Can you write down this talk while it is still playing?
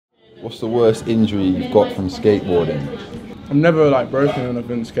What's the worst injury you've got from skateboarding? I've never like broken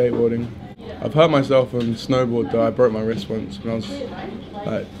anything skateboarding. I've hurt myself on snowboard though. I broke my wrist once when I was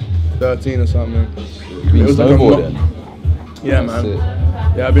like 13 or something. You've been snowboarding? Yeah, man.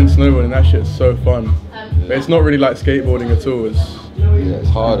 Yeah, I've been snowboarding. That shit's so fun. Yeah. But it's not really like skateboarding at all. It's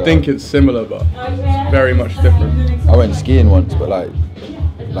harder. I think it's similar, but it's very much different. I went skiing once, but like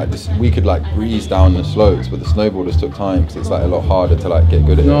this, we could like breeze down the slopes, but the snowboarders took time because it's like a lot harder to like get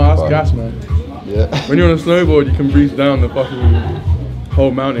good at it. No, that's gas, man. Yeah. When you're on a snowboard, you can breeze down the fucking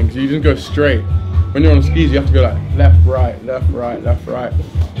whole mountain because you just go straight. When you're on skis, you have to go like left, right, left, right, left, right.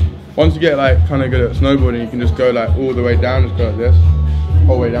 Once you get like kind of good at snowboarding, you can just go like all the way down, just go like this,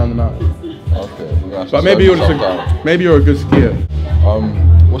 whole way down the mountain. Okay. But maybe you're just maybe you're a good skier.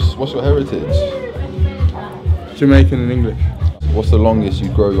 What's your heritage? Jamaican and English. What's the longest you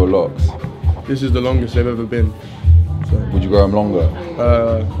grow your locks? This is the longest they've ever been. So. Would you grow them longer?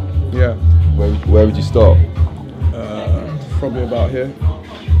 Yeah. Where would you stop? Probably about here.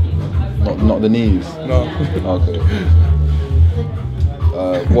 Not the knees? No.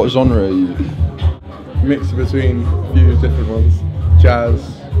 Okay. What genre are you? Mixed between a few different ones. Jazz,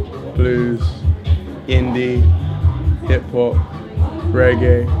 blues, indie, hip hop,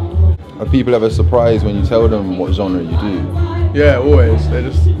 reggae. Are people ever surprised when you tell them what genre you do? Yeah, always. They're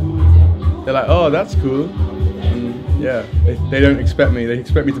like, oh, that's cool. And yeah, they don't expect me. They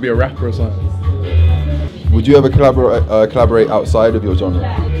expect me to be a rapper or something. Would you ever collaborate outside of your genre?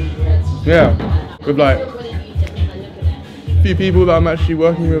 Yeah, with like a few people that I'm actually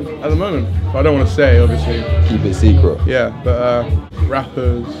working with at the moment. But I don't want to say, obviously. Keep it secret. Yeah, but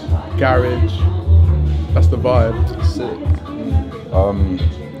rappers, garage, that's the vibe. Sick.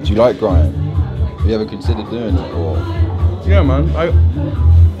 Do you like grime? Have you ever considered doing it, or? Yeah, man.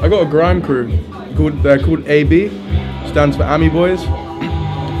 I got a grime crew. They're called AB. Stands for Ami Boys.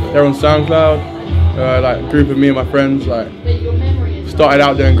 They're on SoundCloud. Like a group of me and my friends. Like started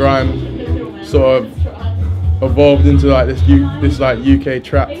out doing grime, sort of evolved into like this like UK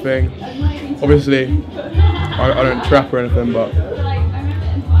trap thing. Obviously, I don't trap or anything, but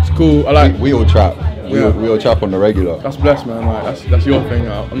it's cool. I like. We all trap. We all trap on the regular. That's blessed, man. Like that's your thing.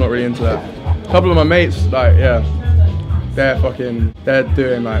 I'm not really into that. A couple of my mates, like they're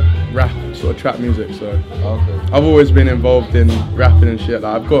doing like rap sort of trap music. So okay. I've always been involved in rapping and shit.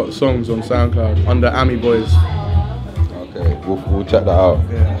 Like I've got songs on SoundCloud under Ami Boys. Okay, we'll check that out.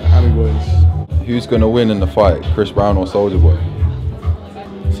 Yeah, Ami Boys. Who's gonna win in the fight, Chris Brown or Soulja Boy?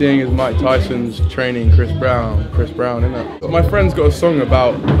 Seeing as Mike Tyson's training Chris Brown, innit? My friend's got a song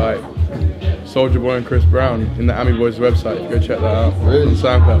about like Soulja Boy and Chris Brown in the Ami Boys website. Go check that out. Really? On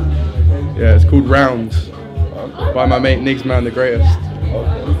SoundCloud. Yeah, it's called Rounds. Okay. By my mate Niggs Man the Greatest.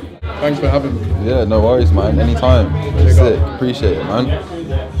 Okay. Thanks for having me. Yeah, no worries, man. Anytime. Sick. Appreciate it, man.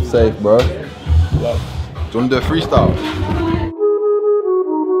 Safe, bro. Love. Do you want to do a freestyle?